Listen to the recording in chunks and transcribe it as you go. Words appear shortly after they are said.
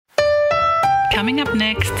Coming up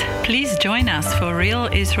next, please join us for Real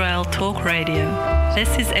Israel Talk Radio. This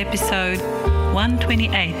is episode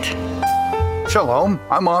 128. Shalom,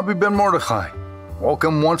 I'm Avi Ben Mordechai.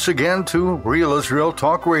 Welcome once again to Real Israel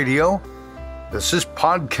Talk Radio. This is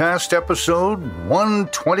podcast episode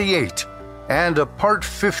 128 and a part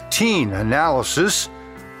 15 analysis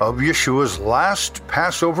of Yeshua's last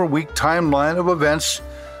Passover week timeline of events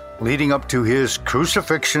leading up to his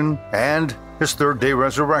crucifixion and his third-day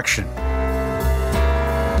resurrection.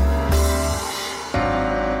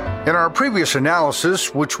 In our previous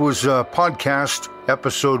analysis, which was podcast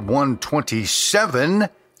episode 127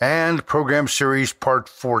 and program series part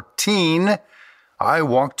 14, I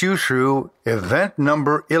walked you through event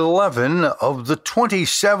number 11 of the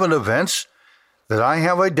 27 events that I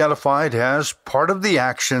have identified as part of the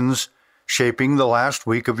actions shaping the last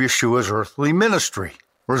week of Yeshua's earthly ministry,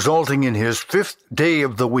 resulting in his fifth day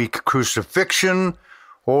of the week crucifixion,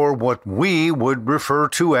 or what we would refer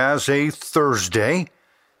to as a Thursday,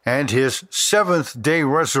 and his seventh-day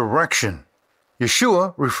resurrection.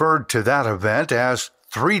 Yeshua referred to that event as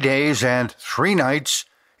 3 days and 3 nights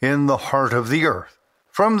in the heart of the earth.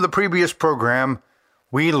 From the previous program,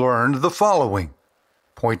 we learned the following.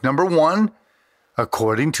 Point number 1,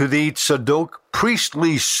 according to the Tzadok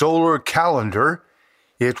priestly solar calendar,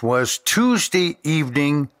 it was Tuesday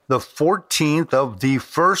evening, the 14th of the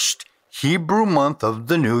first Hebrew month of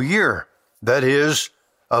the new year, that is,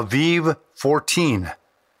 Aviv 14.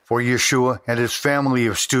 For Yeshua and his family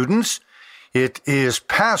of students, it is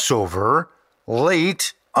Passover,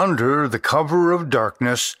 late under the cover of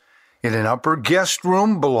darkness, in an upper guest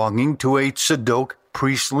room belonging to a Tzadok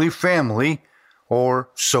priestly family, or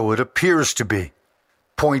so it appears to be.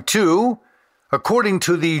 Point 2, according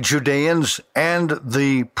to the Judeans and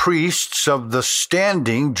the priests of the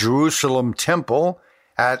standing Jerusalem temple,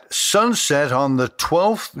 at sunset on the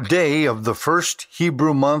 12th day of the first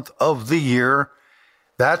Hebrew month of the year,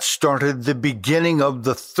 that started the beginning of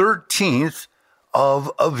the 13th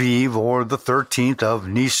of Aviv, or the 13th of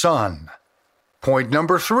Nisan. Point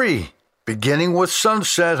number 3, beginning with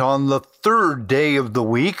sunset on the third day of the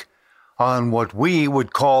week, on what we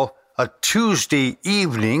would call a Tuesday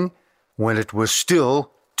evening, when it was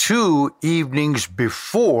still 2 evenings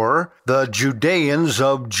before the Judeans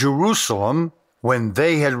of Jerusalem, when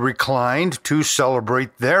they had reclined to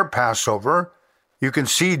celebrate their Passover. You can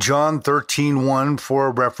see John 13:1 for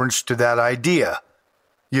a reference to that idea.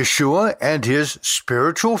 Yeshua and his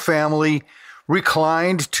spiritual family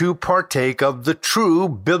reclined to partake of the true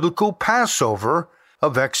biblical Passover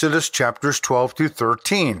of Exodus chapters 12 through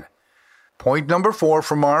 13. Point number 4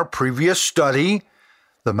 from our previous study,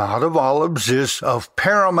 the Mount of Olives is of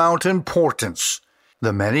paramount importance.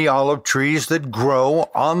 The many olive trees that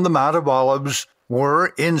grow on the Mount of Olives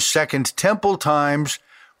were, in Second Temple times,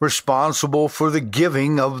 responsible for the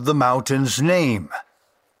giving of the mountain's name.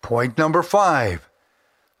 Point number 5.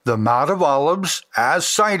 The Mount of Olives, as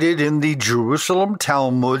cited in the Jerusalem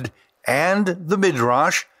Talmud and the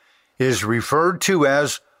Midrash, is referred to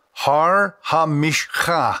as Har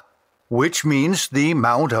HaMishcha, which means the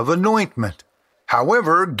Mount of Anointment.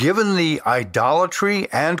 However, given the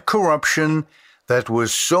idolatry and corruption that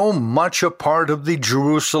was so much a part of the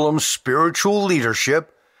Jerusalem spiritual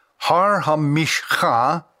leadership, Har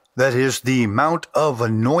HaMishcha, that is the Mount of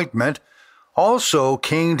Anointment, also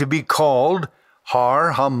came to be called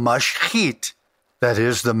Har HaMashchit, that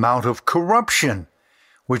is the Mount of Corruption,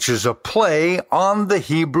 which is a play on the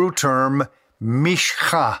Hebrew term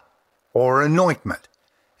Mishcha, or anointment.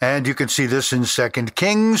 And you can see this in 2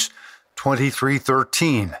 Kings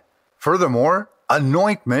 23:13. Furthermore,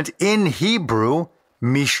 anointment in Hebrew,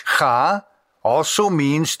 Mishcha, also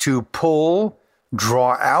means to pull,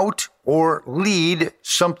 draw out, or lead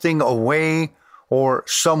something away or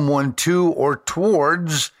someone to or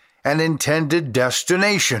towards an intended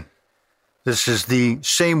destination. This is the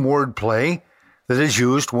same wordplay that is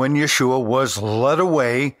used when Yeshua was led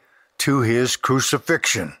away to his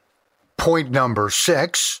crucifixion. Point number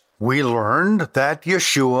 6, we learned that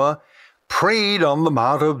Yeshua prayed on the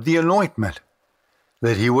Mount of the Anointment,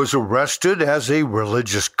 that he was arrested as a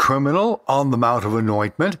religious criminal on the Mount of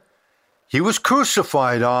Anointment. He was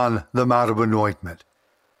crucified on the Mount of Anointment.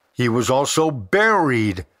 He was also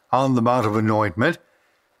buried on the Mount of Anointment.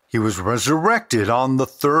 He was resurrected on the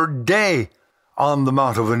third day on the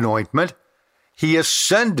Mount of Anointment. He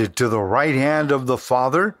ascended to the right hand of the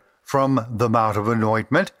Father from the Mount of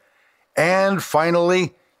Anointment. And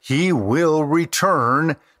finally, he will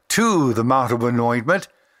return to the Mount of Anointment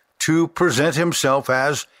to present himself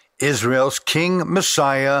as Israel's King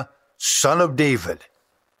Messiah, Son of David.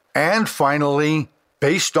 And finally,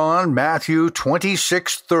 based on Matthew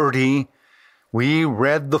 26:30, we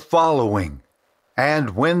read the following: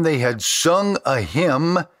 "And when they had sung a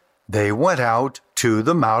hymn, they went out to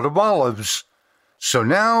the Mount of Olives." So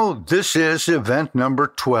now this is event number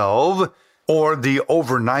 12, or the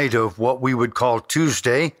overnight of what we would call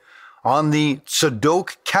Tuesday, on the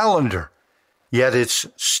Tzadok calendar. Yet it's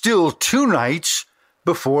still 2 nights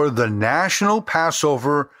before the national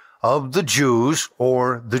Passover of the Jews,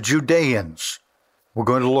 or the Judeans. We're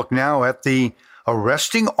going to look now at the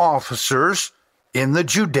arresting officers in the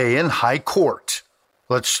Judean High Court.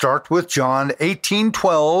 Let's start with John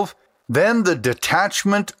 18:12. "Then the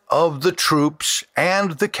detachment of the troops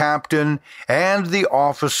and the captain and the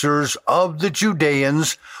officers of the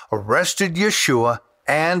Judeans arrested Yeshua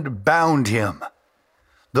and bound him."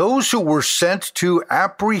 Those who were sent to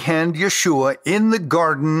apprehend Yeshua in the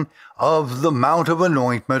garden of the Mount of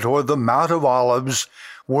Anointment, or the Mount of Olives,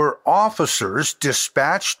 were officers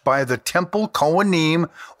dispatched by the temple Kohanim,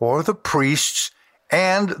 or the priests,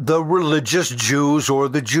 and the religious Jews, or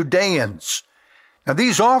the Judeans. Now,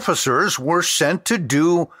 these officers were sent to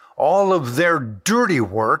do all of their dirty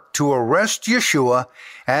work to arrest Yeshua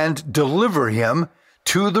and deliver him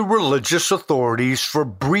to the religious authorities for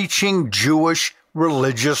breaching Jewish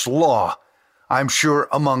religious law, I'm sure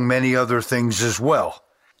among many other things as well.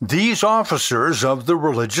 These officers of the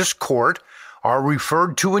religious court are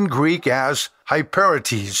referred to in Greek as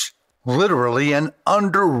hyperetes, literally an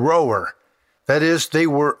under-rower. That is, they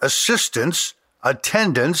were assistants,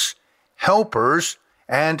 attendants, helpers,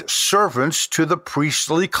 and servants to the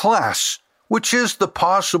priestly class, which is the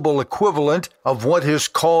possible equivalent of what is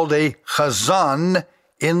called a chazan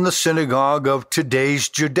in the synagogue of today's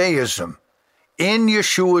Judaism. In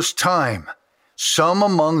Yeshua's time, some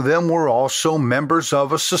among them were also members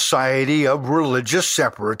of a society of religious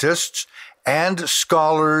separatists and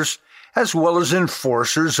scholars, as well as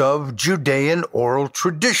enforcers of Judean oral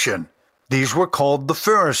tradition. These were called the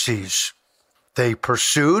Pharisees. They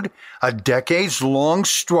pursued a decades-long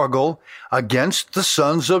struggle against the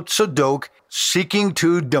sons of Tzadok, seeking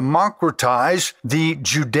to democratize the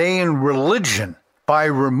Judean religion by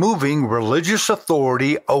removing religious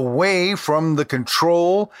authority away from the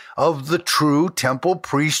control of the true temple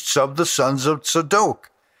priests of the sons of Tzadok.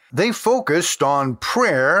 They focused on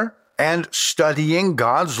prayer and studying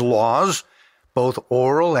God's laws, both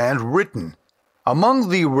oral and written. Among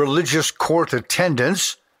the religious court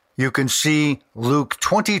attendants, you can see Luke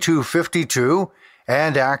 22:52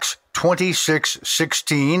 and Acts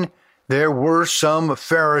 26:16. There were some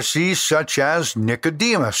Pharisees such as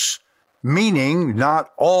Nicodemus, meaning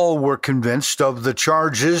not all were convinced of the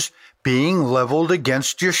charges being leveled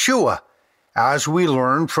against Yeshua, as we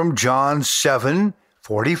learn from John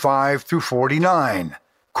 7:45 through 49.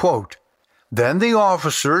 Quote, "Then the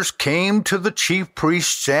officers came to the chief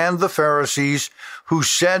priests and the Pharisees, who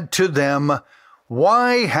said to them,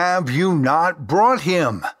 'Why have you not brought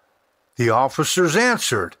him?' The officers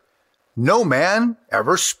answered, 'No man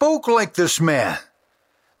ever spoke like this man.'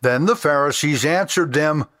 Then the Pharisees answered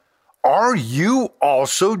them, 'Are you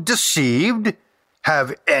also deceived?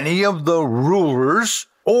 Have any of the rulers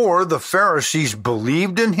or the Pharisees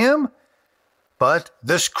believed in him? But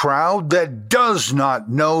this crowd that does not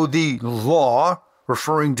know the law,"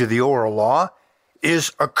 referring to the oral law,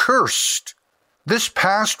 "is accursed." This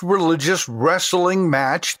past religious wrestling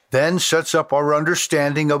match then sets up our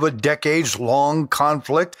understanding of a decades-long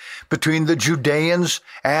conflict between the Judeans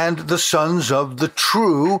and the sons of the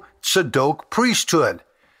true Tzadok priesthood,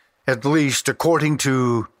 at least according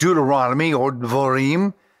to Deuteronomy, or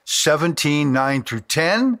Devarim 17:9 through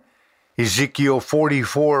 10, Ezekiel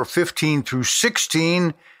 44:15 through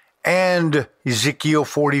 16, and Ezekiel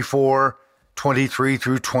 44:23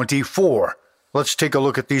 through 24. Let's take a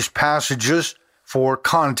look at these passages for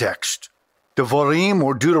context. Devarim,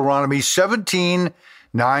 or Deuteronomy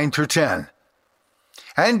 17:9 through 10.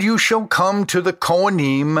 "And you shall come to the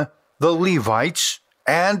Kohanim, the Levites,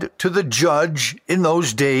 and to the judge in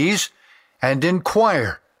those days, and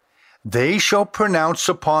inquire. They shall pronounce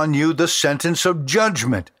upon you the sentence of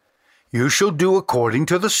judgment. You shall do according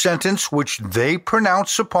to the sentence which they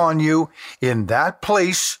pronounce upon you in that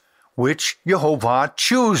place which Jehovah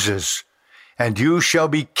chooses. And you shall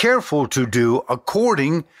be careful to do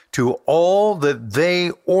according to all that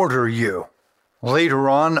they order you." Later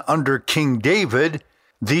on, under King David,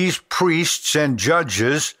 these priests and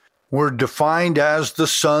judges were defined as the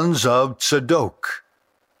sons of Tzadok.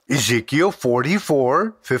 Ezekiel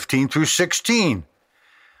 44:15 through 16.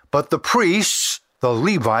 "But the priests, the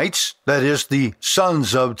Levites, that is, the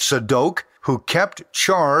sons of Tzadok, who kept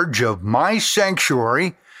charge of my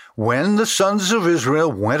sanctuary, when the sons of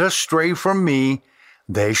Israel went astray from me,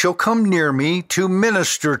 they shall come near me to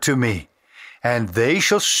minister to me, and they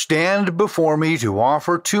shall stand before me to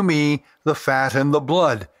offer to me the fat and the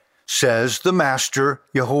blood, says the Master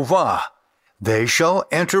Jehovah. They shall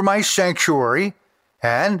enter my sanctuary,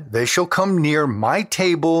 and they shall come near my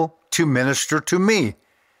table to minister to me,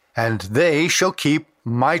 and they shall keep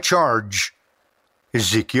my charge.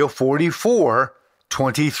 Ezekiel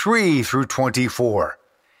 44:23 through 24.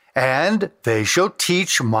 And they shall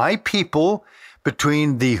teach my people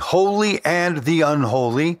between the holy and the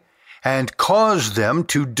unholy, and cause them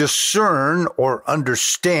to discern or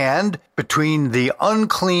understand between the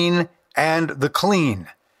unclean and the clean.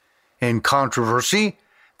 In controversy,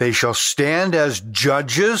 they shall stand as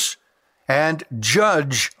judges and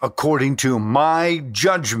judge according to my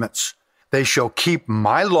judgments. They shall keep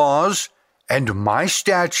my laws and my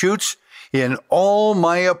statutes in all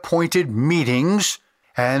my appointed meetings,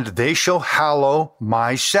 and they shall hallow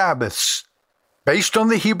my Sabbaths. Based on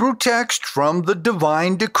the Hebrew text from the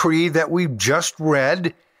divine decree that we've just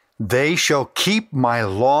read, they shall keep my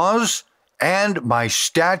laws and my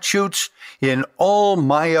statutes in all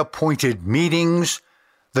my appointed meetings.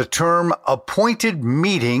 The term appointed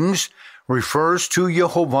meetings refers to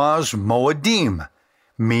Jehovah's Moedim,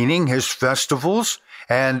 meaning his festivals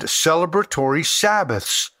and celebratory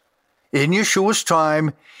Sabbaths. In Yeshua's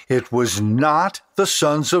time, it was not the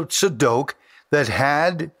sons of Tzadok that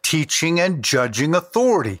had teaching and judging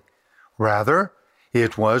authority. Rather,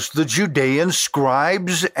 it was the Judean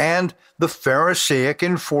scribes and the Pharisaic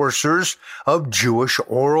enforcers of Jewish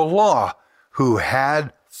oral law who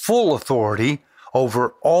had full authority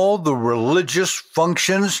over all the religious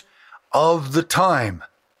functions of the time.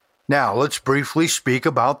 Now, let's briefly speak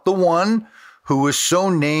about the one who is so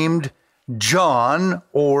named John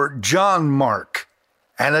or John Mark,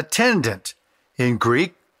 an attendant. In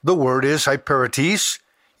Greek, the word is hyperetes.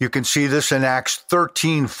 You can see this in Acts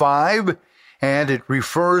 13:5, and it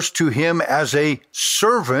refers to him as a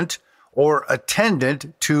servant or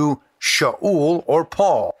attendant to Shaul or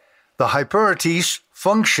Paul. The hyperetes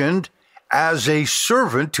functioned as a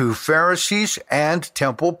servant to Pharisees and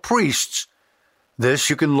temple priests. This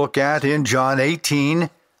you can look at in John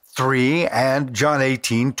 18:3 and John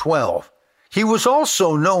 18:12. He was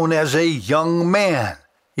also known as a young man,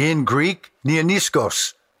 in Greek,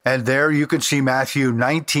 neoniskos, and there you can see Matthew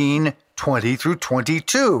 19:20 through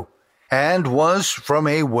 22, and was from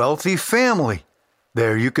a wealthy family.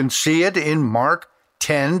 There you can see it in Mark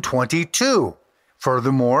 10:22.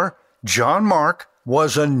 Furthermore, John Mark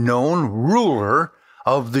was a known ruler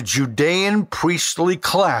of the Judean priestly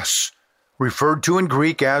class, referred to in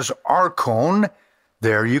Greek as archon.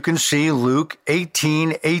 There you can see Luke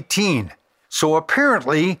 18:18. So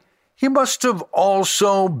apparently, he must have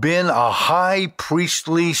also been a high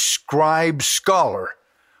priestly scribe scholar,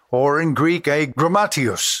 or in Greek a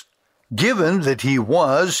grammatios, given that he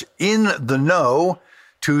was in the know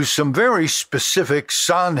to some very specific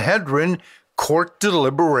Sanhedrin court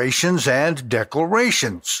deliberations and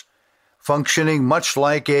declarations, functioning much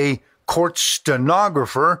like a court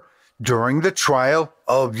stenographer during the trial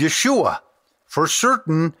of Yeshua. For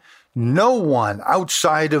certain, no one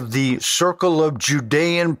outside of the circle of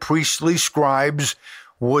Judean priestly scribes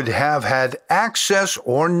would have had access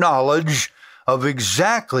or knowledge of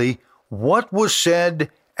exactly what was said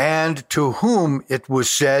and to whom it was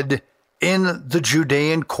said in the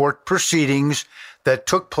Judean court proceedings that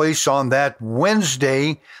took place on that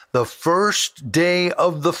Wednesday, the first day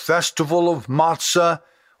of the festival of Matzah,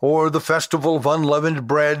 or the festival of unleavened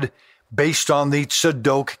bread, based on the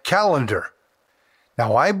Tzadok calendar.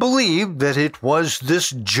 Now, I believe that it was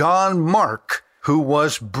this John Mark who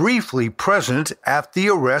was briefly present at the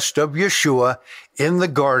arrest of Yeshua in the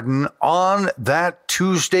garden on that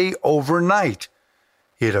Tuesday overnight.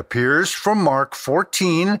 It appears from Mark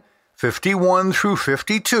 14:51 through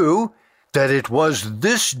 52, that it was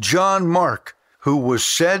this John Mark who was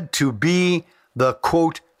said to be the,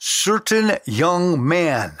 quote, certain young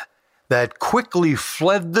man that quickly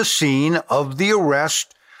fled the scene of the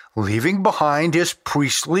arrest, leaving behind his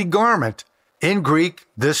priestly garment. In Greek,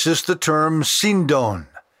 this is the term sindon,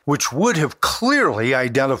 which would have clearly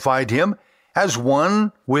identified him as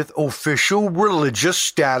one with official religious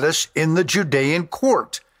status in the Judean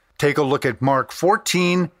court. Take a look at Mark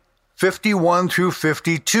 14:51 through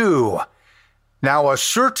 52. Now a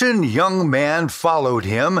certain young man followed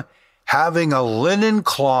him, having a linen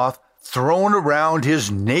cloth thrown around his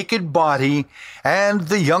naked body, and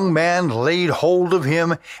the young man laid hold of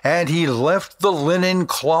him, and he left the linen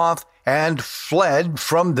cloth and fled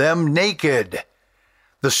from them naked.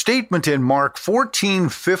 The statement in Mark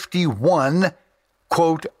 14:51,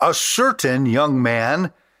 quote, a certain young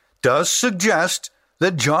man, does suggest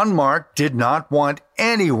that John Mark did not want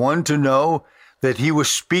anyone to know that he was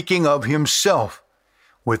speaking of himself.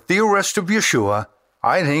 With the arrest of Yeshua,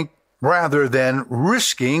 I think, rather than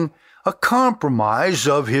risking a compromise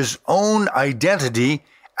of his own identity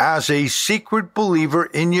as a secret believer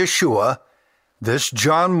in Yeshua, this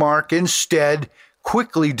John Mark instead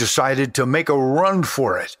quickly decided to make a run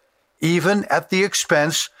for it, even at the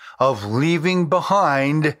expense of leaving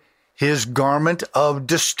behind his garment of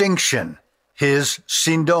distinction, his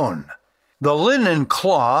sindon. The linen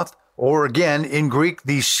cloth, or again in Greek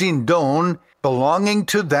the sindon, belonging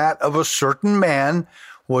to that of a certain man,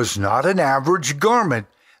 was not an average garment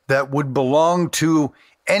that would belong to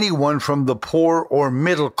anyone from the poor or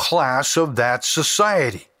middle class of that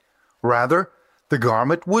society. Rather, the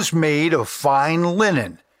garment was made of fine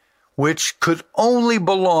linen, which could only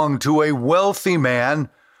belong to a wealthy man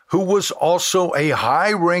who was also a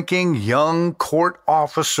high-ranking young court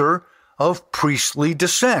officer of priestly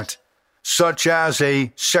descent, such as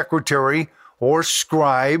a secretary or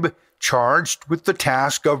scribe charged with the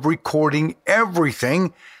task of recording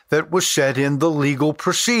everything that was said in the legal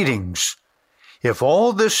proceedings. If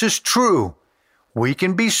all this is true, we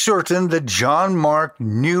can be certain that John Mark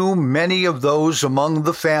knew many of those among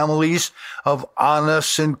the families of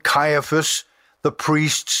Annas and Caiaphas, the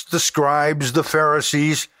priests, the scribes, the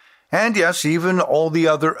Pharisees, and yes, even all the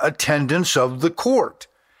other attendants of the court.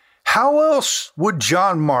 How else would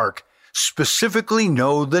John Mark specifically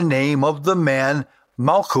know the name of the man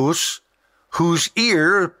Malchus, whose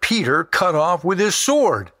ear Peter cut off with his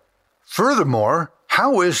sword? Furthermore,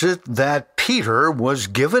 how is it that Peter was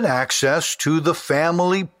given access to the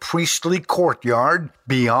family priestly courtyard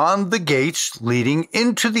beyond the gates leading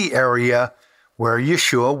into the area where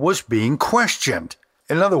Yeshua was being questioned?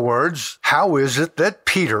 In other words, how is it that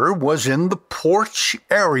Peter was in the porch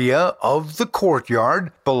area of the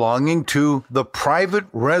courtyard belonging to the private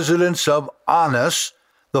residence of Annas,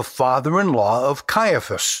 the father-in-law of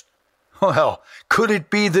Caiaphas? Well, could it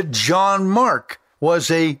be that John Mark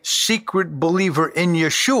was a secret believer in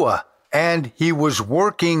Yeshua, and he was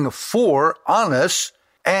working for Annas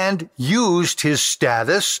and used his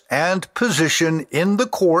status and position in the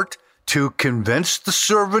court to convince the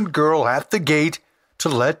servant girl at the gate to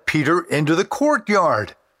let Peter into the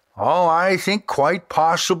courtyard? Oh, I think quite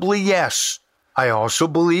possibly yes. I also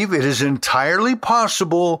believe it is entirely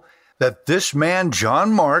possible that this man,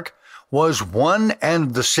 John Mark, was one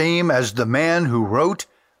and the same as the man who wrote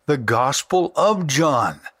the Gospel of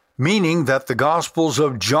John, meaning that the Gospels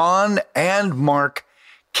of John and Mark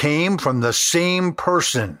came from the same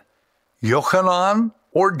person, Yochanan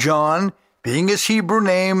or John being his Hebrew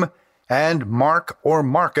name, and Mark or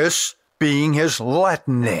Marcus being his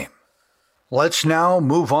Latin name. Let's now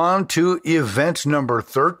move on to event number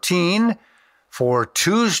 13 for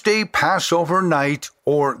Tuesday Passover night,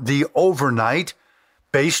 or the overnight,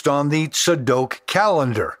 based on the Tzadok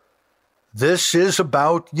calendar. This is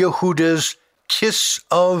about Yehuda's kiss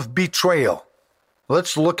of betrayal.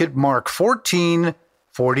 Let's look at Mark 14,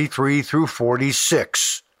 43 through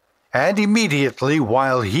 46. And immediately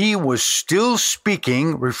while he was still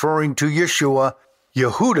speaking, referring to Yeshua,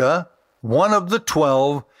 Yehuda, one of the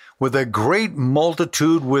 12, with a great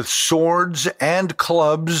multitude with swords and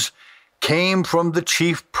clubs, came from the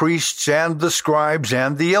chief priests and the scribes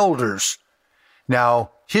and the elders.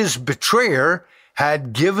 Now his betrayer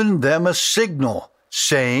had given them a signal,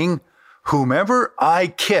 saying, "Whomever I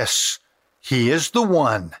kiss, he is the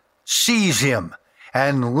one. Seize him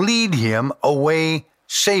and lead him away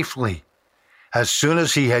safely." As soon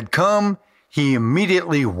as he had come, he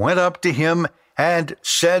immediately went up to him and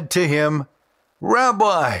said to him,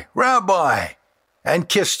 "Rabbi, Rabbi," and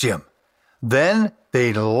kissed him. Then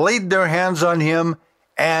they laid their hands on him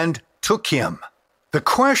and took him. The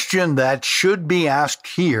question that should be asked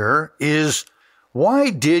here is, why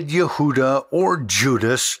did Yehuda or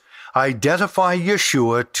Judas identify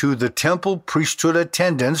Yeshua to the temple priesthood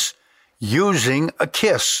attendants using a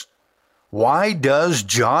kiss? Why does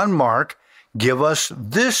John Mark give us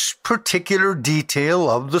this particular detail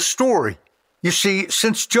of the story? You see,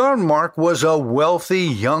 since John Mark was a wealthy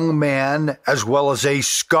young man, as well as a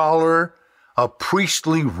scholar, a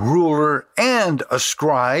priestly ruler, and a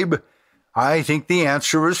scribe, I think the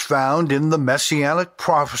answer is found in the messianic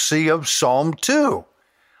prophecy of Psalm 2,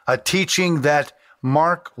 a teaching that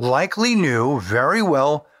Mark likely knew very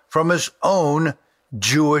well from his own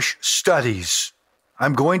Jewish studies.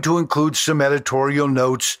 I'm going to include some editorial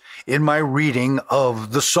notes in my reading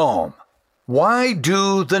of the psalm. Why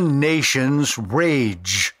do the nations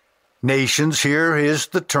rage? Nations here is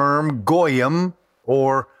the term goyim,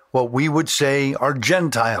 or what we would say are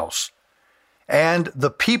Gentiles. and the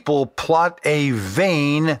people plot a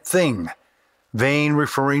vain thing. Vain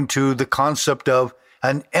referring to the concept of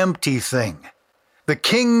an empty thing. The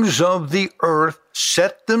kings of the earth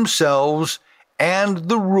set themselves, and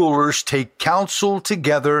the rulers take counsel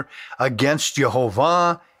together against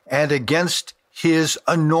Jehovah and against his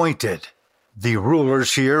anointed. The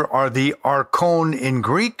rulers here are the archon in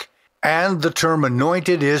Greek, and the term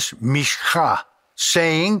anointed is mishcha,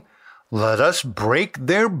 saying, "Let us break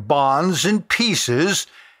their bonds in pieces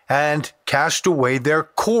and cast away their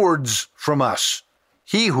cords from us.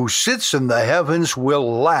 He who sits in the heavens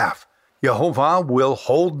will laugh. Jehovah will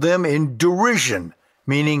hold them in derision,"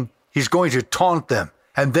 meaning he's going to taunt them.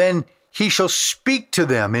 "And then he shall speak to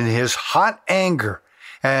them in his hot anger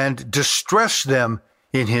and distress them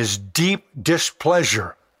in his deep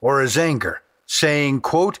displeasure," or his anger, saying,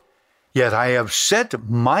 quote, "Yet I have set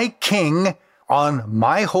my king on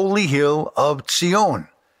my holy hill of Zion.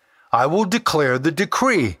 I will declare the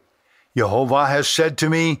decree. Jehovah has said to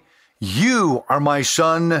me, you are my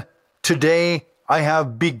son. Today I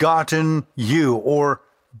have begotten you," or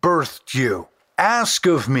birthed you. "Ask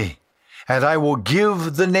of me, and I will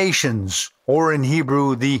give the nations," or in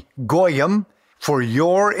Hebrew, the Goyim, "for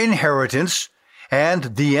your inheritance,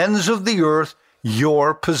 and the ends of the earth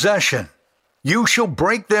your possession. You shall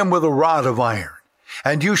break them with a rod of iron,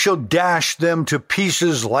 and you shall dash them to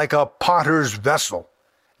pieces like a potter's vessel.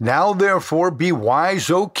 Now therefore be wise,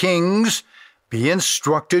 O kings, be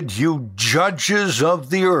instructed, you judges of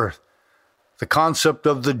the earth." The concept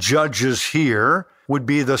of the judges here would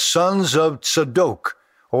be the sons of Tzadok,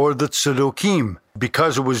 or the Tzadokim,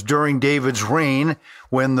 because it was during David's reign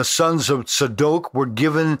when the sons of Tzadok were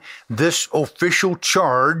given this official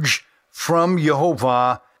charge from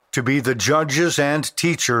Jehovah to be the judges and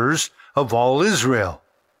teachers of all Israel.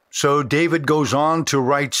 So David goes on to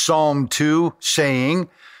write Psalm 2, saying,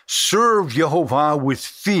 "Serve Jehovah with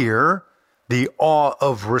fear, the awe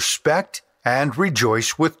of respect, and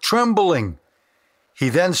rejoice with trembling." He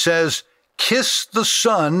then says, "Kiss the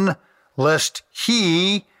Son, lest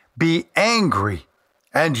he be angry,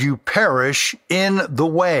 and you perish in the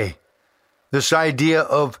way." This idea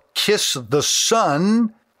of kiss the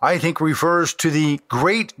Son, I think, refers to the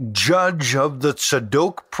great judge of the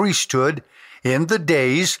Tzadok priesthood in the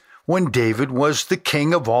days when David was the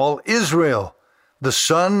king of all Israel. The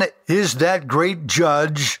Son is that great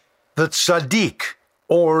judge, the Tzaddik,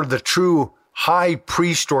 or the true high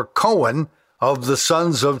priest or Cohen of the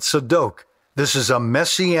sons of Tzadok. This is a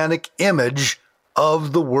messianic image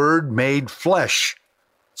of the Word made flesh.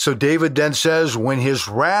 So David then says, "When his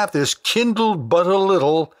wrath is kindled but a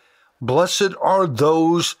little, blessed are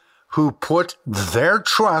those who put their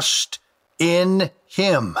trust in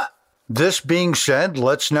him." This being said,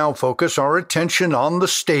 let's now focus our attention on the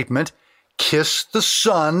statement, "Kiss the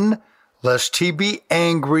Son, lest he be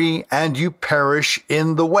angry and you perish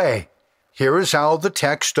in the way." Here is how the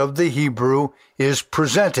text of the Hebrew is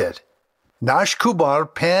presented.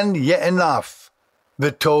 "Nashkubar pen ye'enaf,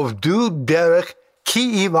 v'tovdu derech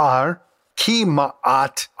ki ivar, ki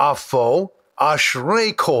ma'at afo,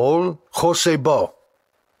 ashrei kol chosebo."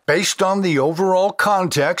 Based on the overall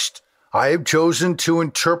context, I have chosen to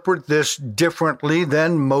interpret this differently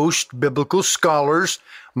than most biblical scholars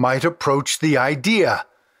might approach the idea.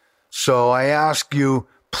 So I ask you,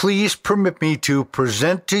 please permit me to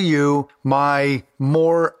present to you my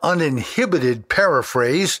more uninhibited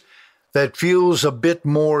paraphrase that feels a bit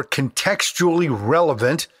more contextually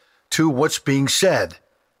relevant to what's being said.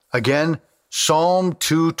 Again, Psalm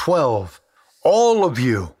 2:12. "All of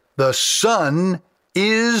you, the Son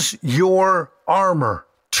is your armor.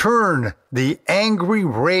 Turn the angry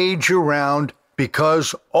rage around,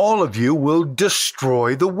 because all of you will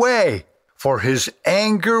destroy the way. For his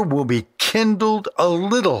anger will be kindled a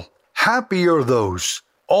little. Happy are those,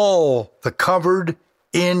 all the covered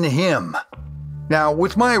in him." Now,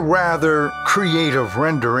 with my rather creative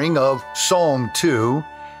rendering of Psalm 2,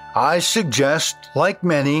 I suggest, like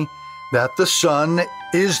many, that the Son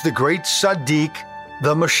is the great Tzaddik,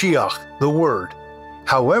 the Mashiach, the Word.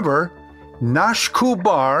 However,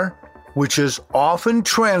 Nashkubar, which is often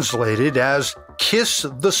translated as "kiss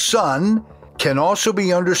the Son," can also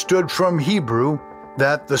be understood from Hebrew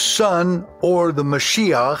that the Son, or the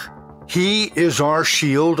Mashiach, he is our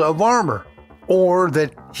shield of armor, or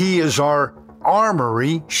that he is our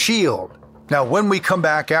armory shield. Now, when we come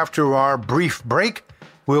back after our brief break,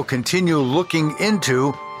 we'll continue looking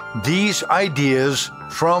into these ideas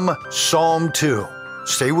from Psalm 2.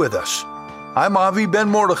 Stay with us. I'm Avi Ben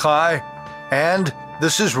Mordechai, and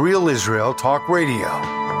this is Real Israel Talk Radio.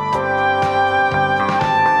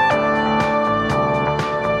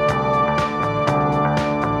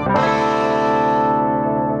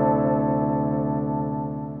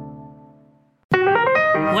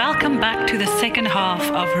 Welcome back to the second half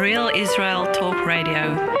of Real Israel Talk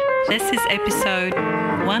Radio. This is episode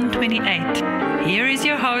 128. Here is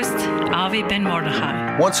your host, Avi Ben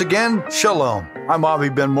Mordechai. Once again, Shalom. I'm Avi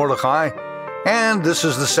Ben Mordechai, and this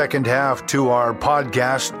is the second half to our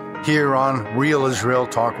podcast here on Real Israel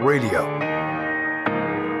Talk Radio.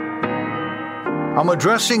 I'm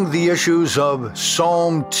addressing the issues of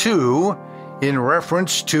Psalm 2 in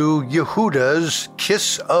reference to Yehuda's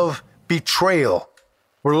kiss of betrayal.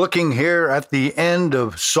 We're looking here at the end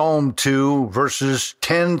of Psalm 2, verses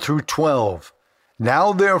 10 through 12.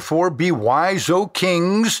 Now therefore be wise, O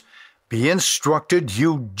kings, be instructed,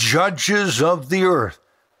 you judges of the earth.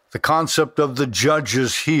 The concept of the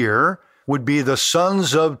judges here would be the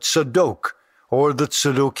sons of Tzadok, or the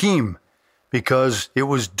Tzadokim, because it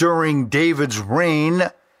was during David's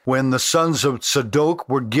reign when the sons of Tzadok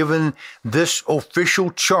were given this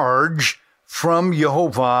official charge from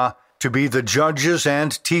Yehovah to be the judges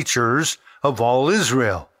and teachers of all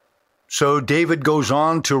Israel. So David goes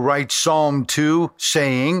on to write Psalm 2,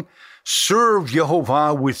 saying, serve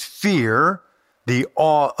Yehovah with fear, the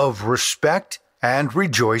awe of respect, and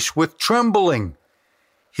rejoice with trembling.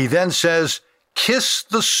 He then says, kiss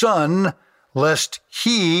the Son, lest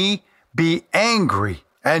he be angry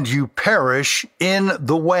and you perish in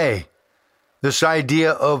the way. This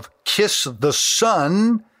idea of kiss the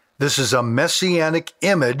Son, this is a messianic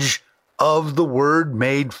image of the Word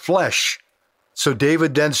made flesh. So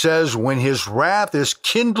David then says, when his wrath is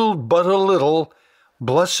kindled but a little,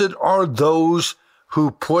 blessed are those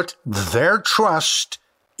who put their trust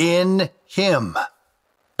in him.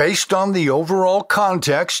 Based on the overall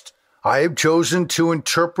context, I have chosen to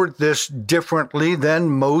interpret this differently than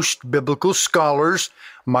most biblical scholars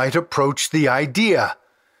might approach the idea.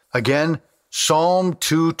 Again, Psalm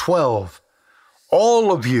 2:12.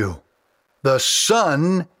 All of you, the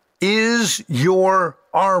Son is your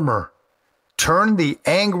armor. Turn the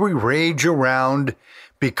angry rage around,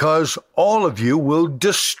 because all of you will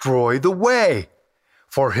destroy the way,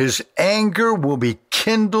 for his anger will be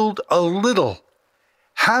kindled a little.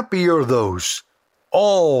 Happy are those,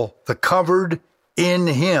 all the covered in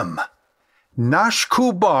him.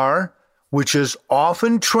 Nashkubar, which is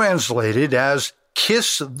often translated as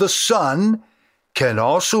kiss the Son, can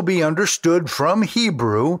also be understood from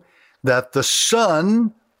Hebrew that the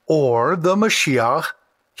Son, or the Mashiach,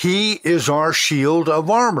 he is our shield of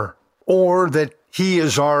armor, or that he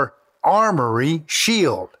is our armory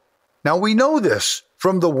shield. Now we know this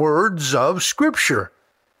from the words of Scripture.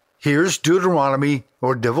 Here's Deuteronomy,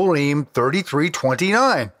 or Devarim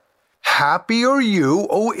 33:29. Happy are you,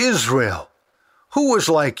 O Israel, who is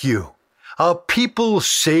like you, a people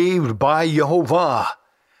saved by Yehovah,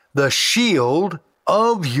 the shield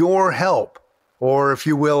of your help, or if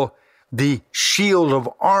you will, the shield of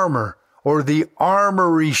armor, or the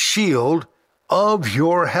armory shield of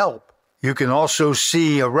your help. You can also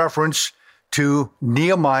see a reference to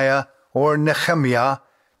Nehemiah or Nehemiah,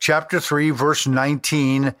 chapter 3, verse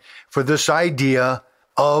 19, for this idea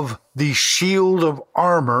of the shield of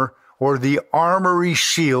armor, or the armory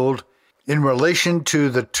shield, in relation to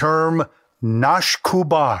the term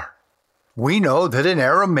Nashkubar. We know that in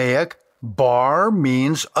Aramaic, bar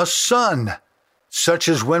means a son, such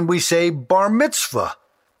as when we say bar mitzvah.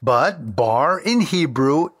 But bar in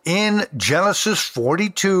Hebrew in Genesis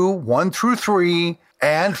 42, 1 through 3,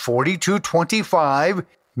 and 42:25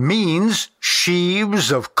 means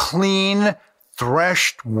sheaves of clean,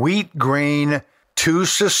 threshed wheat grain to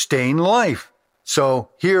sustain life. So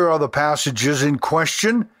here are the passages in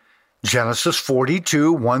question. Genesis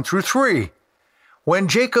 42, 1 through 3. When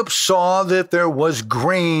Jacob saw that there was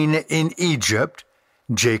grain in Egypt,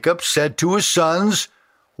 Jacob said to his sons,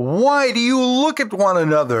 why do you look at one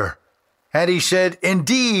another? And he said,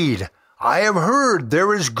 indeed, I have heard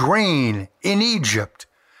there is grain in Egypt.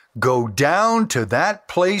 Go down to that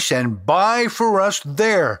place and buy for us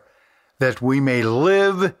there, that we may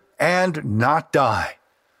live and not die.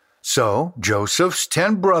 So Joseph's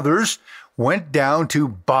 10 brothers went down to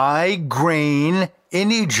buy grain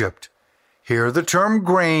in Egypt. Here the term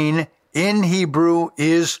grain in Hebrew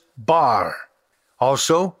is bar.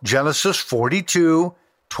 Also Genesis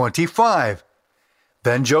 42:25.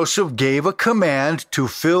 Then Joseph gave a command to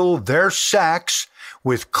fill their sacks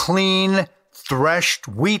with clean, threshed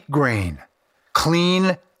wheat grain.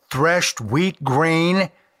 Clean, threshed wheat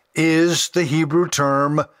grain is the Hebrew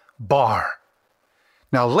term bar.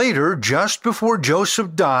 Now later, just before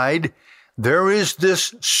Joseph died, there is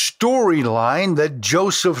this storyline that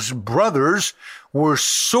Joseph's brothers were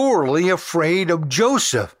sorely afraid of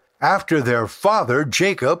Joseph after their father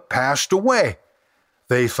Jacob passed away.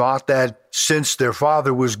 They thought that since their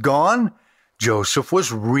father was gone, Joseph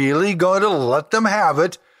was really going to let them have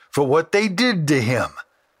it for what they did to him.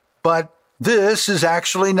 But this is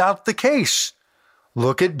actually not the case.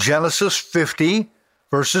 Look at Genesis 50,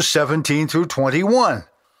 verses 17 through 21.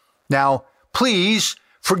 Now, please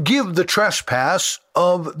forgive the trespass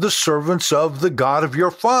of the servants of the God of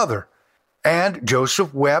your father. And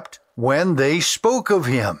Joseph wept when they spoke of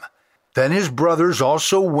him. Then his brothers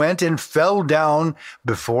also went and fell down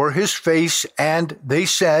before his face, and they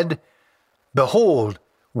said, Behold,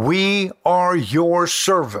 we are your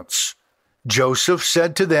servants. Joseph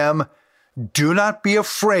said to them, Do not be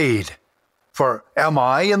afraid, for am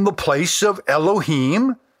I in the place of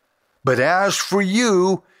Elohim? But as for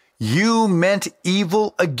you, you meant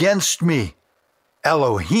evil against me.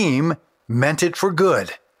 Elohim meant it for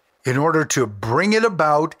good, in order to bring it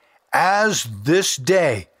about as this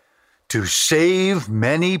day, to save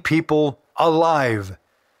many people alive.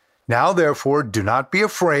 Now therefore, do not be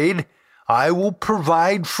afraid. I will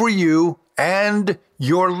provide for you and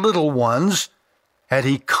your little ones. And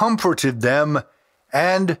he comforted them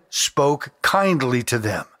and spoke kindly to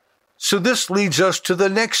them. So this leads us to the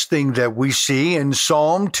next thing that we see in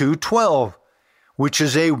Psalm 2:12, which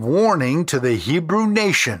is a warning to the Hebrew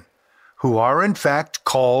nation, who are in fact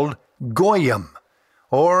called Goyim,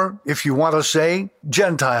 or if you want to say,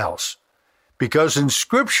 Gentiles, because in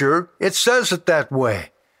Scripture it says it that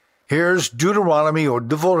way. Here's Deuteronomy or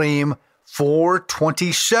Devarim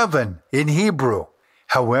 4:27 in Hebrew.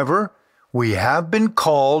 However, we have been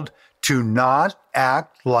called to not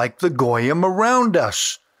act like the Goyim around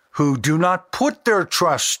us, who do not put their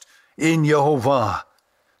trust in Jehovah.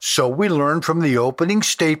 So we learn from the opening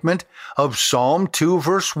statement of Psalm 2,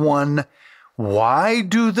 verse 1, why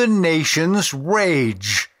do the nations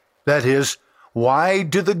rage? That is, why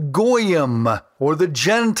do the Goyim or the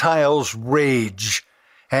Gentiles rage,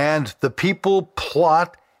 and the people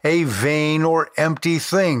plot a vain or empty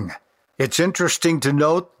thing? It's interesting to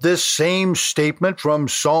note this same statement from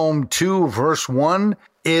Psalm 2, verse 1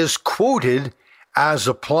 is quoted as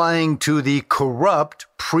applying to the corrupt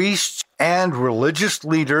priests and religious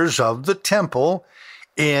leaders of the temple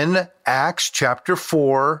in Acts chapter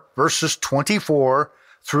 4, verses 24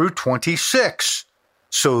 through 26.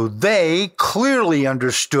 So they clearly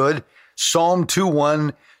understood Psalm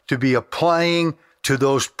 2:1 to be applying to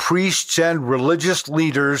those priests and religious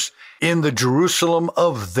leaders in the Jerusalem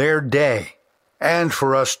of their day. And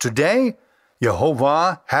for us today,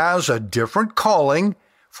 Jehovah has a different calling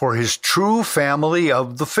for his true family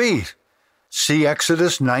of the faith. See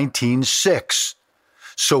Exodus 19:6.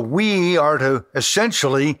 So we are to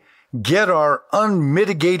essentially get our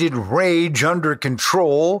unmitigated rage under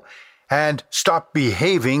control and stop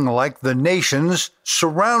behaving like the nations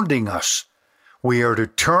surrounding us. We are to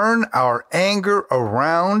turn our anger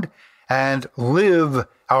around and live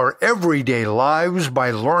our everyday lives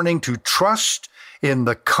by learning to trust in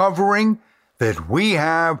the covering that we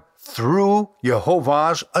have through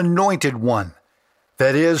Jehovah's anointed one,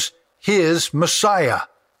 that is, his Messiah.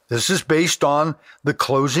 This is based on the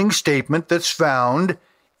closing statement that's found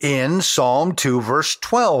in Psalm 2, verse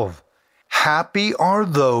 12. Happy are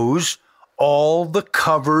those, all the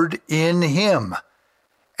covered in him.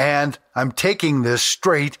 And I'm taking this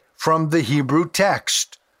straight from the Hebrew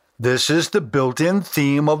text. This is the built-in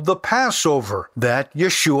theme of the Passover that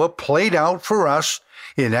Yeshua played out for us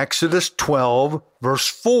in Exodus 12, verse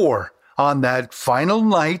 4, on that final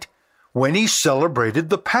night when he celebrated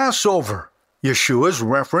the Passover. Yeshua's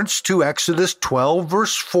reference to Exodus 12,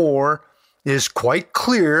 verse 4 is quite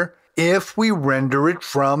clear if we render it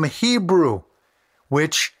from Hebrew,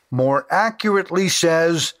 which more accurately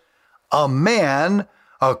says, a man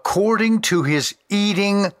according to his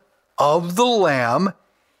eating of the lamb,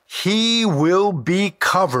 he will be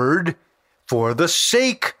covered for the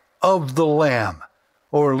sake of the lamb,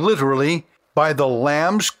 or literally, by the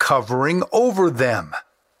lamb's covering over them.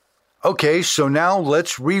 Okay, so now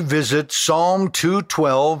let's revisit Psalm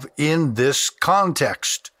 2:12 in this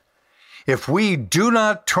context. If we do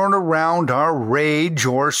not turn around our rage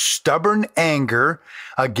or stubborn anger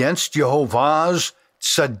against Jehovah's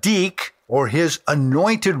tzaddik, or his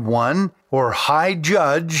anointed one, or high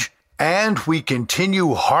judge, and we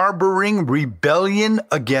continue harboring rebellion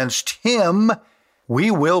against him, we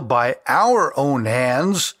will by our own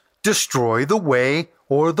hands destroy the way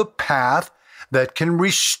or the path that can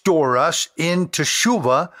restore us in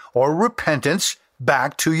teshuvah or repentance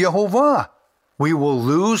back to Jehovah. We will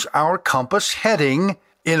lose our compass heading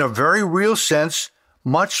in a very real sense,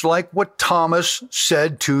 much like what Thomas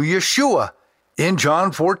said to Yeshua. In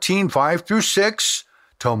John 14, 5 through 6,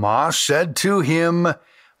 Thomas said to him,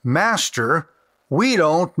 Master, we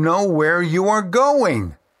don't know where you are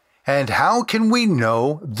going, And how can we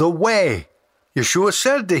know the way? Yeshua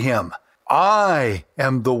said to him, I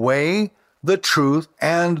am the way, the truth,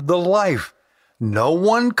 and the life. No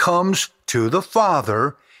one comes to the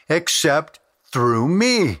Father except through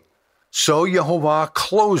me. So Yehovah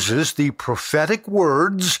closes the prophetic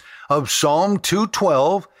words of Psalm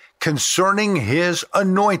 212 concerning his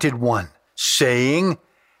anointed one, saying,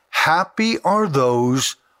 Happy are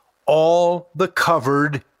those, all the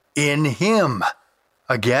covered in him.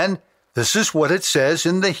 Again, this is what it says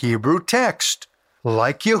in the Hebrew text.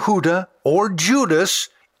 Like Yehuda or Judas,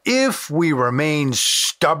 if we remain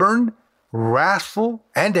stubborn, wrathful,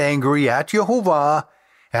 and angry at Yehovah,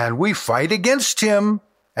 and we fight against him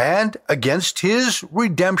and against his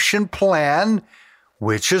redemption plan,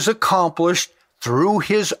 which is accomplished through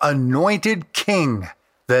his anointed king,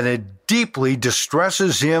 then it deeply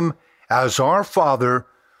distresses him as our Father,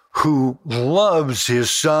 who loves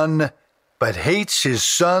his Son, but hates his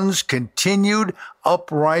Son's continued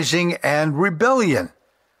uprising and rebellion.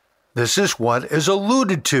 This is what is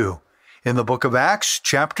alluded to in the book of Acts,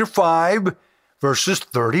 chapter 5, verses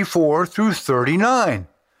 34 through 39,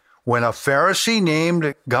 when a Pharisee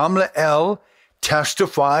named Gamaliel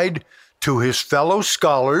testified to his fellow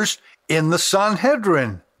scholars in the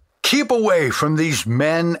Sanhedrin, Keep away from these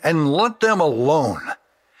men and let them alone.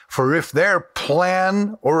 For if their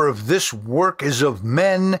plan or if this work is of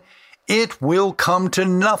men, it will come to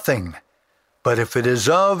nothing. But if it is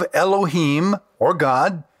of Elohim, or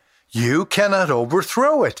God, you cannot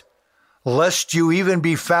overthrow it, lest you even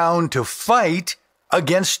be found to fight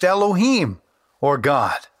against Elohim, or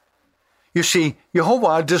God. You see,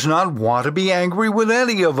 Yehovah does not want to be angry with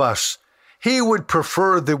any of us. He would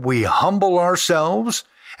prefer that we humble ourselves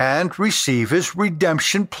and receive his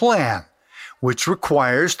redemption plan, which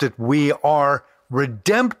requires that we are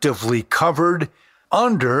redemptively covered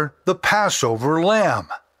under the Passover lamb.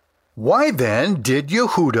 Why then did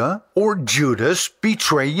Yehuda or Judas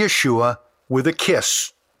betray Yeshua with a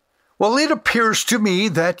kiss? Well, it appears to me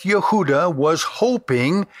that Yehuda was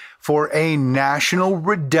hoping for a national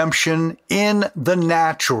redemption in the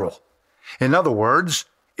natural. In other words,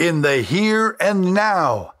 in the here and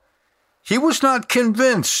now. He was not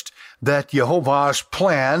convinced that Yehovah's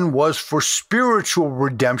plan was for spiritual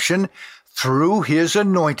redemption through his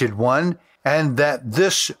anointed one, and that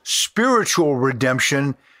this spiritual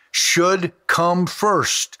redemption should come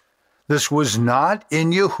first. This was not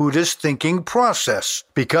in Yehuda's thinking process,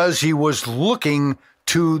 because he was looking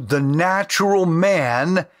to the natural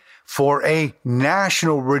man for a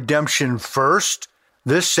national redemption first.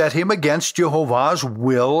 This set him against Yehovah's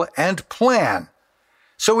will and plan.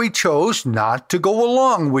 So he chose not to go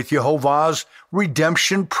along with Yehovah's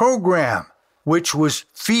redemption program, which was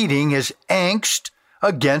feeding his angst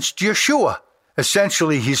against Yeshua.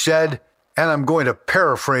 Essentially, he said, and I'm going to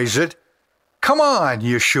paraphrase it, Come on,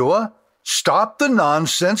 Yeshua, stop the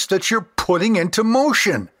nonsense that you're putting into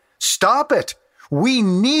motion. Stop it. We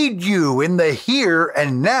need you in the here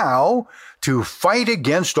and now to fight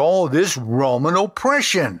against all this Roman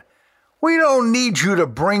oppression. We don't need you to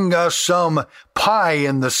bring us some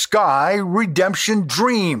pie-in-the-sky redemption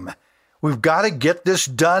dream. We've got to get this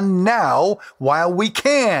done now while we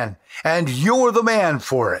can, and you're the man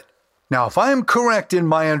for it. Now, if I'm correct in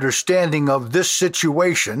my understanding of this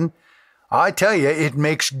situation, I tell you, it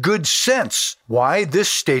makes good sense why this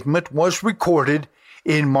statement was recorded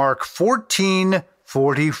in Mark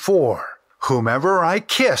 14:44. Whomever I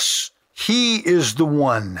kiss, he is the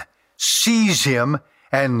one. Seize him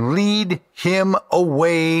and lead him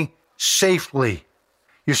away safely.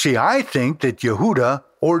 You see, I think that Yehuda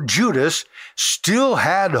or Judas still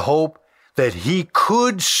had hope that he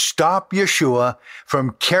could stop Yeshua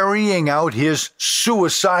from carrying out his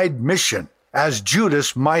suicide mission, as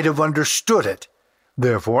Judas might have understood it.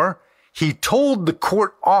 Therefore, he told the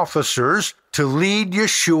court officers to lead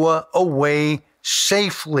Yeshua away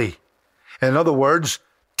safely. In other words,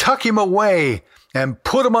 tuck him away and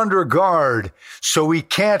put him under guard so he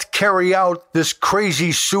can't carry out this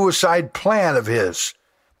crazy suicide plan of his.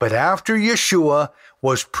 But after Yeshua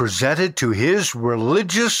was presented to his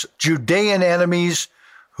religious Judean enemies,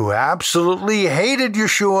 who absolutely hated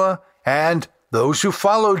Yeshua and those who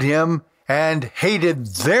followed him, and hated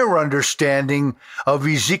their understanding of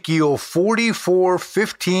Ezekiel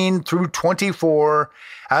 44:15 through 24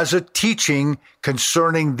 as a teaching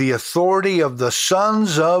concerning the authority of the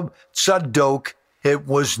sons of Tzadok, it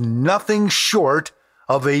was nothing short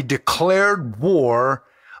of a declared war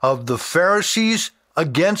of the Pharisees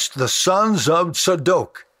against the sons of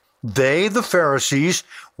Tzadok. They, the Pharisees,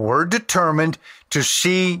 were determined to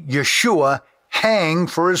see Yeshua hang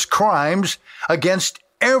for his crimes against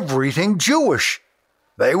everything Jewish.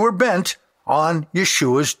 They were bent on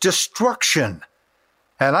Yeshua's destruction.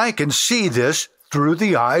 And I can see this through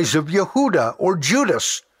the eyes of Yehuda or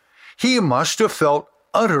Judas. He must have felt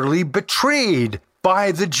utterly betrayed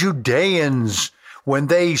by the Judeans when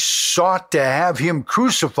they sought to have him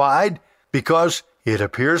crucified, because it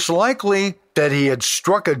appears likely that he had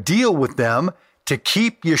struck a deal with them to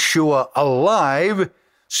keep Yeshua alive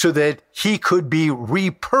so that he could be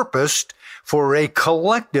repurposed for a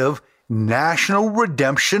collective national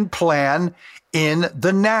redemption plan in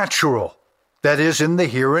the natural, that is, in the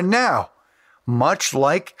here and now, much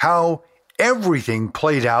like how everything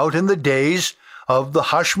played out in the days of the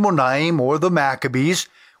Hashmonaim or the Maccabees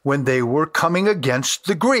when they were coming against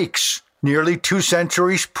the Greeks nearly 2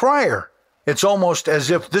 centuries prior. It's almost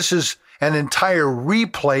as if this is an entire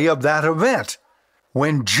replay of that event.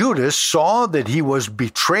 When Judas saw that he was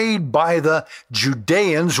betrayed by the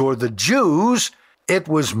Judeans or the Jews, it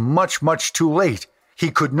was much, much too late.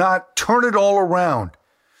 He could not turn it all around.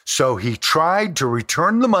 So he tried to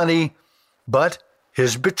return the money, but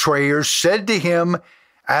his betrayers said to him,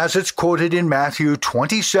 as it's quoted in Matthew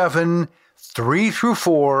 27,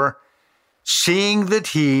 3-4, seeing that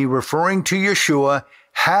he, referring to Yeshua,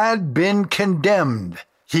 had been condemned,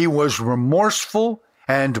 he was remorseful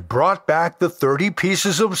and brought back the 30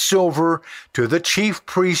 pieces of silver to the chief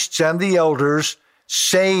priests and the elders,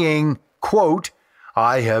 saying, quote,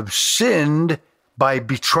 I have sinned by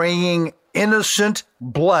betraying innocent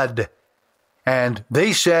blood. And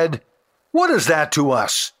they said, what is that to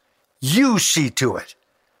us? You see to it.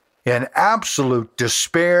 In absolute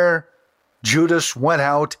despair, Judas went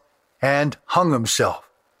out and hung himself.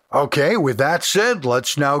 Okay, with that said,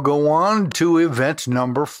 let's now go on to event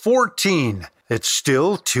number 14. It's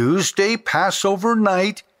still Tuesday, Passover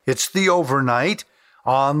night. It's the overnight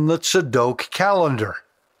on the Tzadok calendar.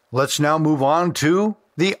 Let's now move on to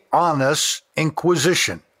the Annas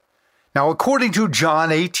Inquisition. Now, according to John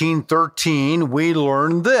 18:13, we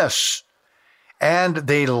learn this. And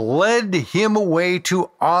they led him away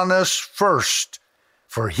to Annas first,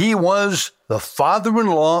 for he was the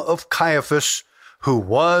father-in-law of Caiaphas, who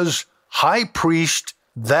was high priest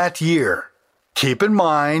that year. Keep in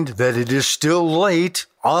mind that it is still late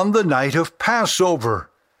on the night of Passover,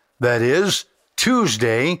 that is,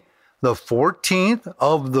 Tuesday, the 14th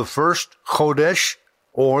of the first Chodesh,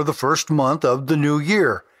 or the first month of the new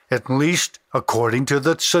year, at least according to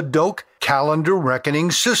the Tzadok calendar reckoning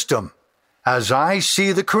system. As I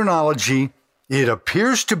see the chronology, it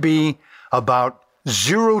appears to be about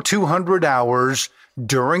 0200 hours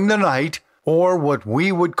during the night, or what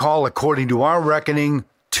we would call, according to our reckoning,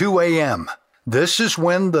 2 a.m. This is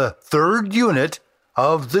when the third unit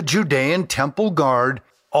of the Judean Temple Guard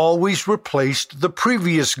always replaced the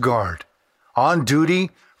previous guard, on duty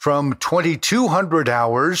from 2200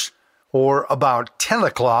 hours, or about 10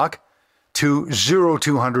 o'clock, to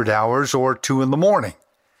 0200 hours, or 2 in the morning.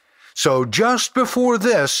 So just before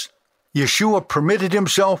this, Yeshua permitted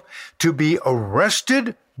himself to be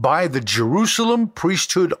arrested by the Jerusalem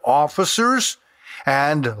priesthood officers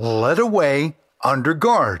and led away under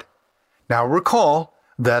guard. Now recall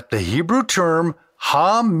that the Hebrew term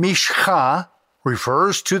ha-mishcha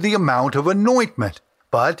refers to the amount of anointment,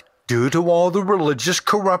 but due to all the religious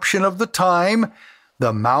corruption of the time, the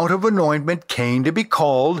amount of anointment came to be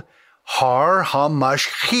called har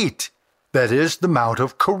ha-mashchit, that is, the mount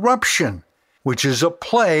of corruption, which is a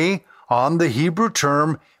play on the Hebrew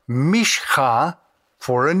term mishcha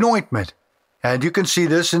for anointment. And you can see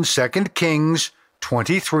this in 2 Kings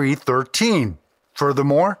 23:13.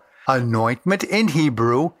 Furthermore, anointment in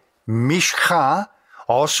Hebrew, mishcha,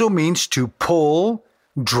 also means to pull,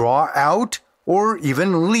 draw out, or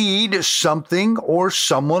even lead something or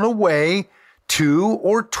someone away to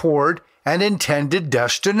or toward an intended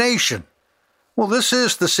destination. Well, this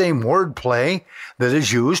is the same wordplay that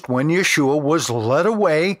is used when Yeshua was led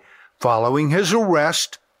away following his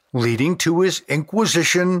arrest, leading to his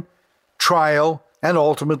inquisition, trial, and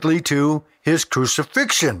ultimately to his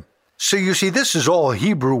crucifixion. So you see, this is all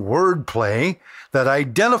Hebrew wordplay that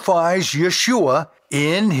identifies Yeshua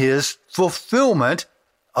in his fulfillment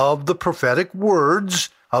of the prophetic words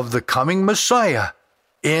of the coming Messiah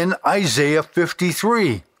in Isaiah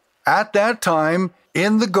 53. At that time,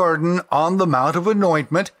 in the garden on the Mount of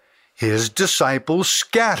Anointment, his disciples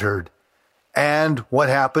scattered. And what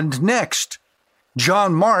happened next?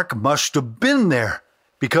 John Mark must have been there,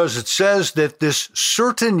 because it says that this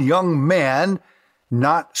certain young man,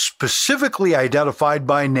 not specifically identified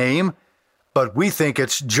by name, but we think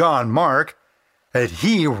it's John Mark, that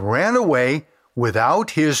he ran away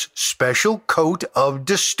without his special coat of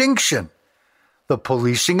distinction. The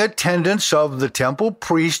policing attendants of the temple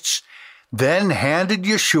priests, then handed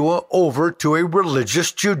Yeshua over to a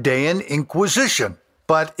religious Judean inquisition.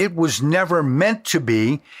 But it was never meant to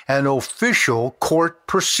be an official court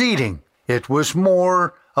proceeding. It was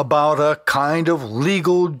more about a kind of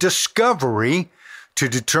legal discovery to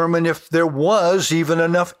determine if there was even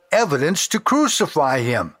enough evidence to crucify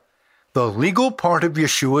him. The legal part of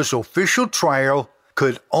Yeshua's official trial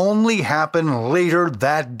could only happen later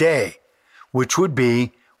that day, which would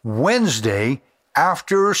be Wednesday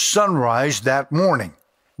after sunrise that morning.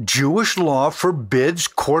 Jewish law forbids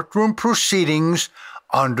courtroom proceedings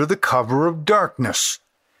under the cover of darkness.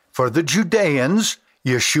 For the Judeans,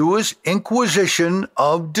 Yeshua's inquisition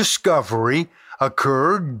of discovery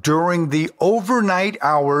occurred during the overnight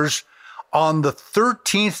hours on the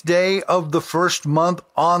 13th day of the first month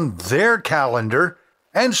on their calendar,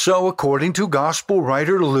 and so according to Gospel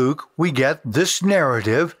writer Luke, we get this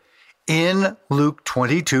narrative in Luke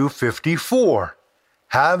 22:54.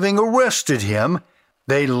 Having arrested him,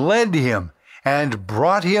 they led him and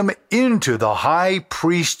brought him into the high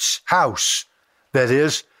priest's house, that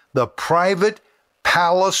is, the private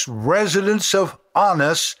palace residence of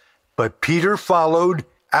Annas, but Peter followed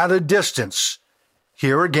at a distance.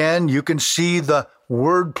 Here again, you can see the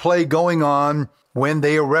wordplay going on when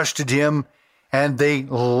they arrested him and they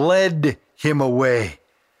led him away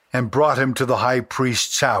and brought him to the high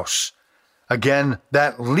priest's house. Again,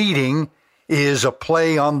 that leading is a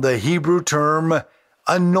play on the Hebrew term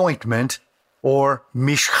anointment, or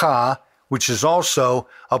mishcha, which is also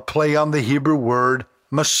a play on the Hebrew word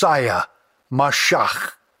Messiah,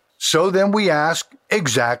 Mashach. So then we ask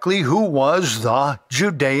exactly who was the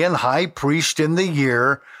Judean high priest in the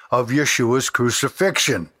year of Yeshua's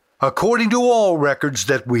crucifixion. According to all records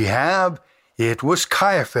that we have, it was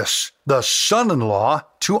Caiaphas, the son-in-law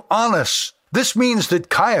to Annas. This means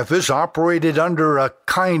that Caiaphas operated under a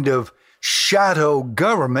kind of shadow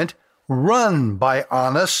government run by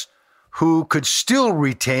Annas, who could still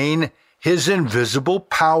retain his invisible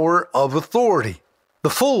power of authority. The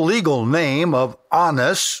full legal name of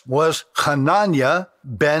Annas was Hananiah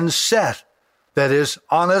ben Seth, that is,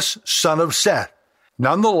 Annas, son of Seth.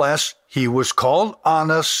 Nonetheless, he was called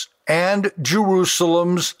Annas and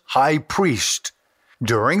Jerusalem's high priest.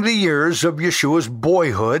 During the years of Yeshua's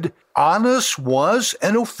boyhood, Annas was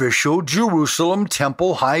an official Jerusalem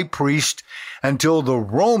temple high priest until the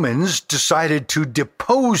Romans decided to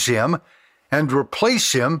depose him and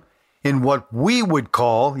replace him in what we would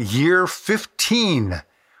call year 15,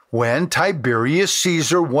 when Tiberius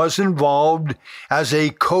Caesar was involved as a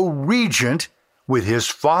co-regent with his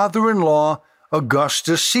father-in-law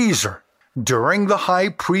Augustus Caesar. During the high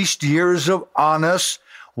priest years of Annas,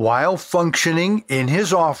 while functioning in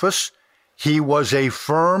his office, he was a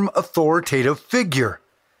firm authoritative figure.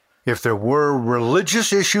 If there were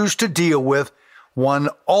religious issues to deal with, one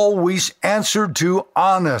always answered to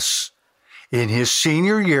Annas. In his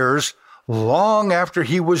senior years, long after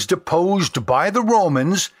he was deposed by the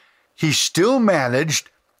Romans, he still managed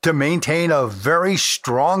to maintain a very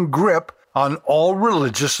strong grip on all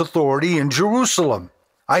religious authority in Jerusalem.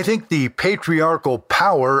 I think the patriarchal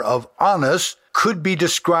power of Annas could be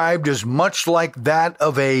described as much like that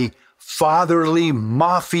of a fatherly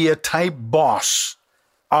mafia-type boss.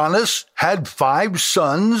 Annas had 5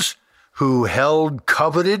 sons who held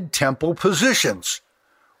coveted temple positions.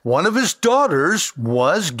 One of his daughters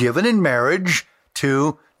was given in marriage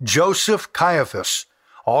to Joseph Caiaphas,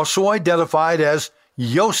 also identified as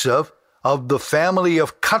Joseph of the family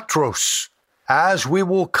of Katros. As we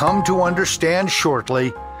will come to understand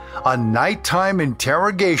shortly, a nighttime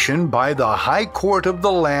interrogation by the High Court of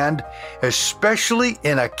the land, especially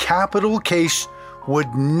in a capital case,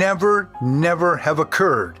 would never have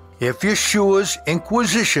occurred. If Yeshua's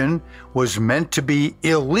inquisition was meant to be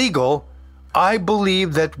illegal, I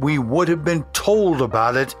believe that we would have been told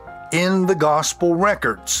about it in the gospel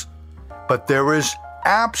records. But there is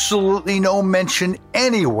absolutely no mention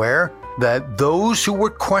anywhere that those who were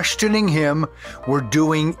questioning him were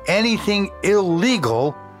doing anything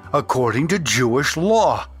illegal according to Jewish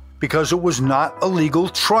law, because it was not a legal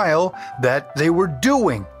trial that they were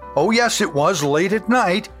doing. Oh yes, it was late at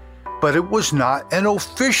night, but it was not an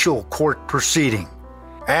official court proceeding.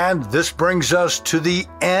 And this brings us to the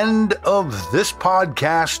end of this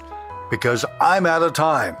podcast, because I'm out of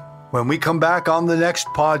time. When we come back on the next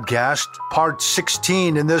podcast, part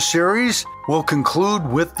 16 in this series, we'll conclude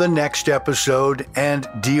with the next episode and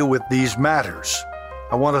deal with these matters.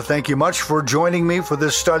 I want to thank you much for joining me for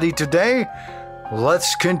this study today.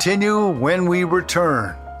 Let's continue when we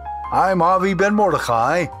return. I'm Avi Ben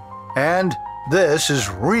Mordechai, and this is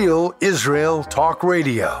Real Israel Talk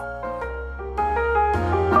Radio.